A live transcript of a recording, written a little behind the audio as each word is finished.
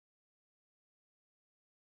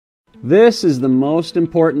This is the most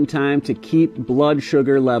important time to keep blood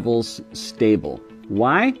sugar levels stable.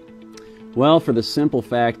 Why? Well, for the simple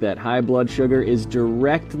fact that high blood sugar is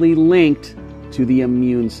directly linked to the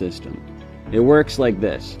immune system. It works like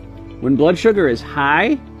this. When blood sugar is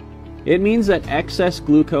high, it means that excess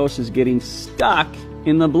glucose is getting stuck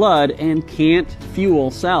in the blood and can't fuel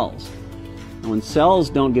cells. And when cells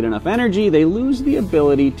don't get enough energy, they lose the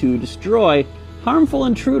ability to destroy harmful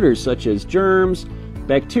intruders such as germs,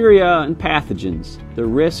 bacteria, and pathogens. The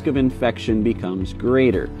risk of infection becomes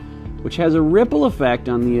greater, which has a ripple effect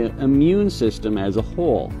on the immune system as a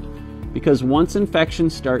whole. Because once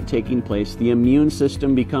infections start taking place, the immune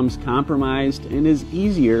system becomes compromised and is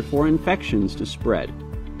easier for infections to spread.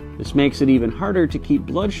 This makes it even harder to keep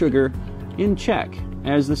blood sugar in check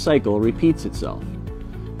as the cycle repeats itself.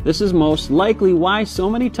 This is most likely why so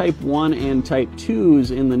many type 1 and type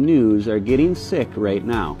 2s in the news are getting sick right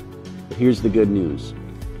now. But here's the good news.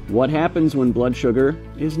 What happens when blood sugar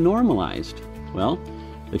is normalized? Well,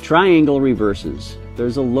 the triangle reverses.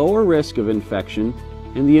 There's a lower risk of infection,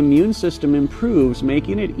 and the immune system improves,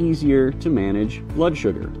 making it easier to manage blood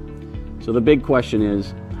sugar. So the big question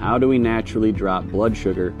is, how do we naturally drop blood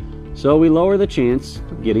sugar so we lower the chance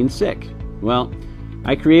of getting sick? Well,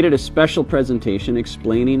 I created a special presentation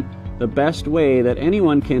explaining the best way that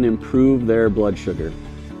anyone can improve their blood sugar.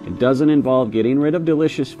 It doesn't involve getting rid of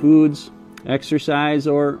delicious foods, exercise,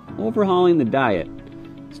 or overhauling the diet.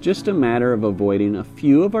 It's just a matter of avoiding a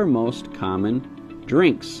few of our most common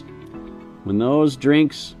drinks. When those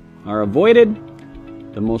drinks are avoided,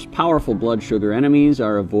 the most powerful blood sugar enemies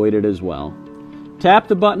are avoided as well. Tap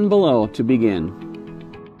the button below to begin.